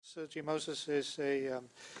Jim Moses is a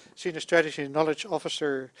Senior Strategy and Knowledge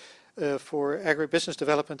Officer for Agribusiness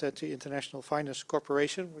Development at the International Finance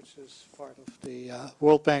Corporation, which is part of the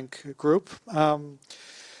World Bank Group. On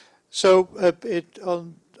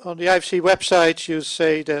the IFC website, you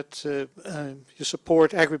say that you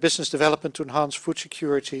support agribusiness development to enhance food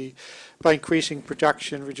security by increasing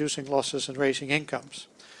production, reducing losses, and raising incomes.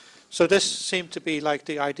 So this seemed to be like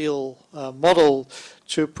the ideal model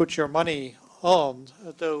to put your money on,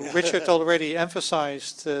 though Richard already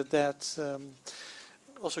emphasized that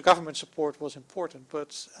also government support was important,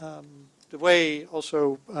 but the way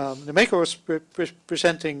also the maker was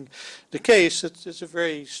presenting the case, it's a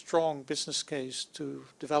very strong business case to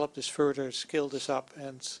develop this further, scale this up.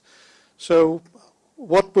 And so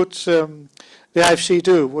what would the IFC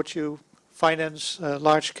do? Would you finance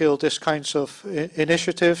large-scale this kinds of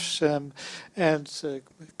initiatives, and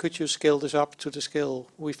could you scale this up to the scale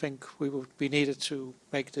we think we would be needed to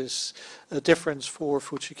make this a difference for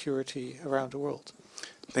food security around the world?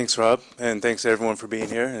 Thanks, Rob, and thanks everyone for being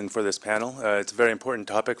here and for this panel. It's a very important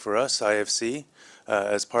topic for us, IFC.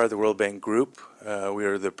 As part of the World Bank Group, we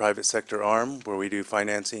are the private sector arm where we do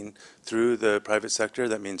financing through the private sector.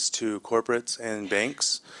 That means to corporates and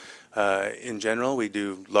banks. In general, we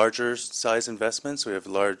do larger size investments. We have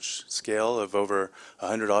a large scale of over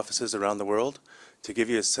 100 offices around the world. To give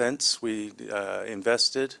you a sense, we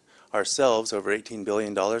invested ourselves over $18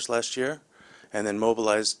 billion last year, and then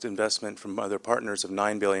mobilized investment from other partners of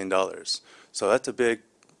 $9 billion. So that's a big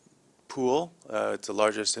pool. It's the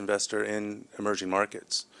largest investor in emerging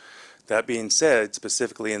markets. That being said,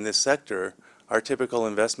 specifically in this sector, our typical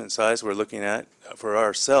investment size we're looking at for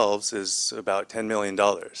ourselves is about $10 million.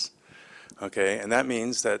 Okay, and that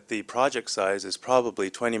means that the project size is probably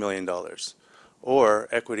 $20 million, or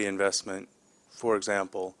equity investment, for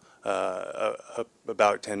example,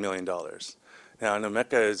 about $10 million. Now,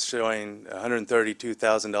 Nameka is showing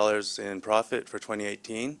 $132,000 in profit for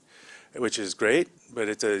 2018, which is great, but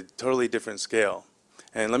it's a totally different scale.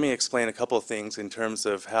 And let me explain a couple of things in terms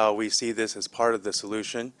of how we see this as part of the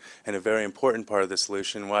solution, and a very important part of the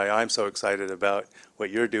solution, why I'm so excited about what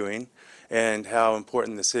you're doing, and how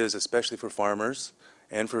important this is, especially for farmers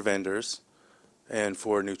and for vendors and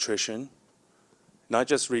for nutrition. Not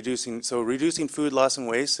just reducing food loss and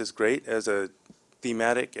waste is great as a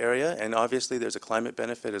thematic area, and obviously there's a climate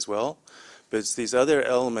benefit as well, but it's these other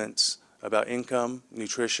elements about income,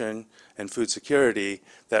 nutrition, and food security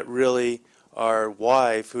that really are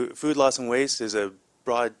why food loss and waste is a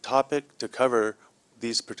broad topic to cover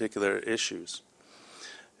these particular issues.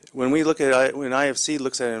 When IFC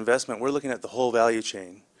looks at investment, we're looking at the whole value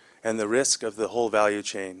chain and the risk of the whole value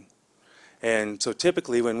chain. And so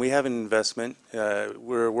typically when we have an investment,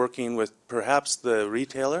 we're working with perhaps the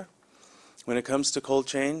retailer. When it comes to cold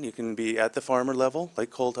chain, you can be at the farmer level, like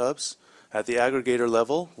Cold Hubs, at the aggregator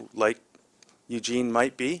level, like Eugene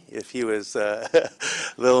might be if he was a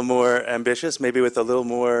little more ambitious, maybe with a little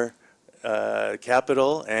more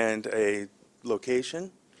capital and a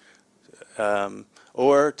location.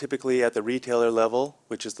 Or typically at the retailer level,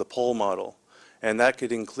 which is the pole model. And that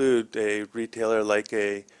could include a retailer like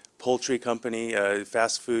a poultry company,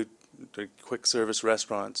 fast food, quick service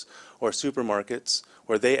restaurants, or supermarkets,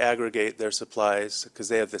 where they aggregate their supplies because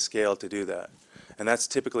they have the scale to do that. And that's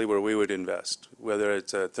typically where we would invest, whether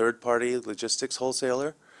it's a third-party logistics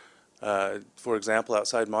wholesaler. For example,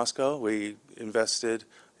 outside Moscow, we invested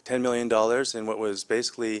 $10 million in what was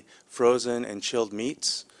basically frozen and chilled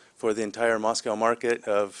meats for the entire Moscow market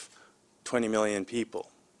of 20 million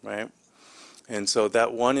people, right? And so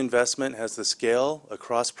that one investment has the scale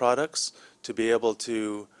across products to be able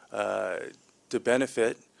to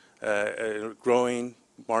benefit a growing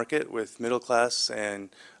market with middle class and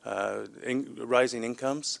rising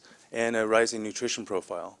incomes and a rising nutrition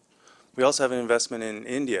profile. We also have an investment in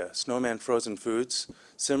India. Snowman Frozen Foods,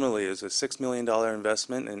 similarly, is a $6 million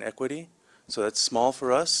investment in equity, so that's small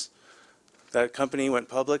for us. That company went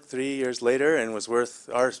public 3 years later and was worth,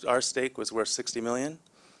 our stake was worth $60 million.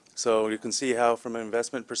 So you can see how, from an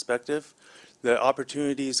investment perspective, the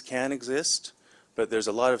opportunities can exist, but there's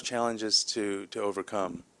a lot of challenges to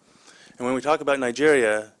overcome. And when we talk about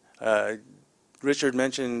Nigeria, Richard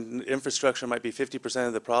mentioned infrastructure might be 50%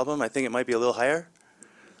 of the problem. I think it might be a little higher.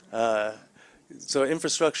 So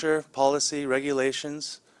infrastructure, policy,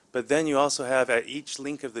 regulations, but then you also have, at each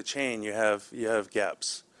link of the chain, you have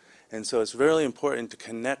gaps. And so it's really important to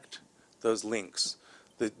connect those links.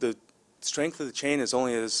 The strength of the chain is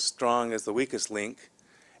only as strong as the weakest link,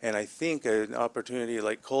 and I think an opportunity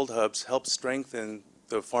like Cold Hubs helps strengthen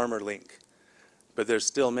the farmer link. But there's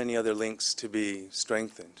still many other links to be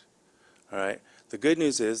strengthened. All right. The good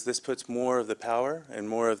news is this puts more of the power and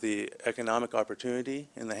more of the economic opportunity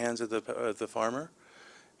in the hands of the farmer.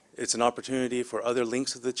 It's an opportunity for other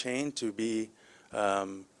links of the chain to be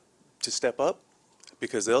to step up,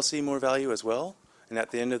 because they'll see more value as well, and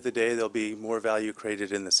at the end of the day there'll be more value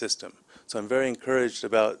created in the system. So I'm very encouraged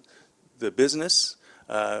about the business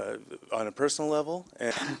on a personal level.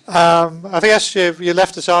 And I guess you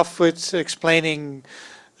left us off with explaining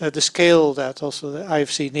the scale that also the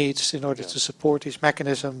IFC needs in order to support these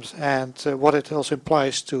mechanisms, and what it also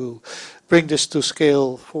implies to bring this to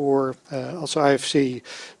scale for also IFC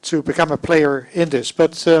to become a player in this.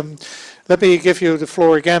 But let me give you the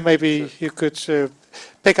floor again. Maybe you could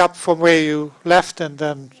pick up from where you left, and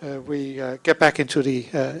then we get back into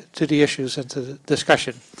the issues and to the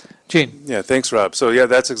discussion. Gene. yeah, thanks, Rob. So yeah,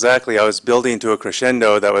 that's exactly, I was building to a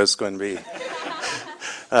crescendo that was going to be.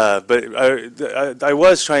 But I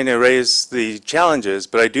was trying to raise the challenges,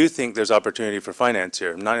 but I do think there's opportunity for finance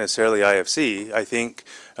here, not necessarily IFC. I think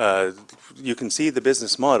you can see the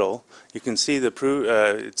business model. You can see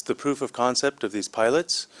it's the proof of concept of these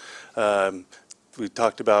pilots. We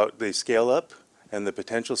talked about the scale up and the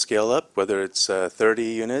potential scale up, whether it's 30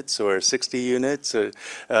 units or 60 units.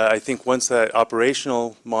 I think once that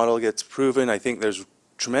operational model gets proven, I think there's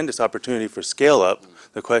tremendous opportunity for scale up.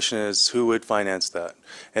 The question is, who would finance that?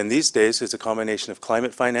 And these days, it's a combination of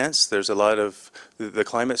climate finance. There's a lot of, the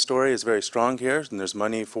climate story is very strong here, and there's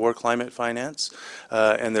money for climate finance.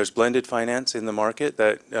 And there's blended finance in the market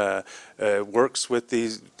that works with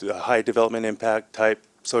these high development impact type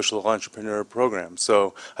social entrepreneur programs.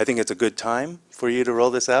 So I think it's a good time for you to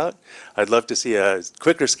roll this out. I'd love to see a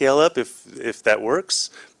quicker scale up if that works,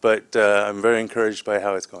 but I'm very encouraged by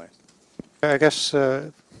how it's going. I guess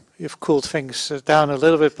you've cooled things down a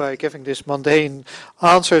little bit by giving these mundane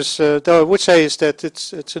answers. Though I would say is that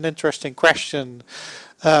it's an interesting question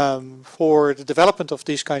for the development of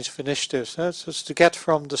these kinds of initiatives. So it's to get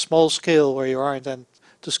from the small scale where you are and then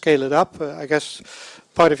to scale it up. I guess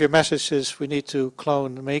part of your message is we need to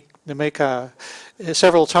clone Nemeka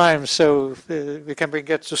several times so we can bring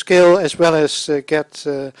it to scale, as well as get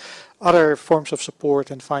other forms of support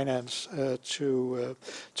and finance to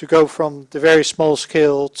go from the very small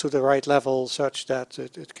scale to the right level, such that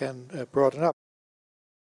it can broaden up.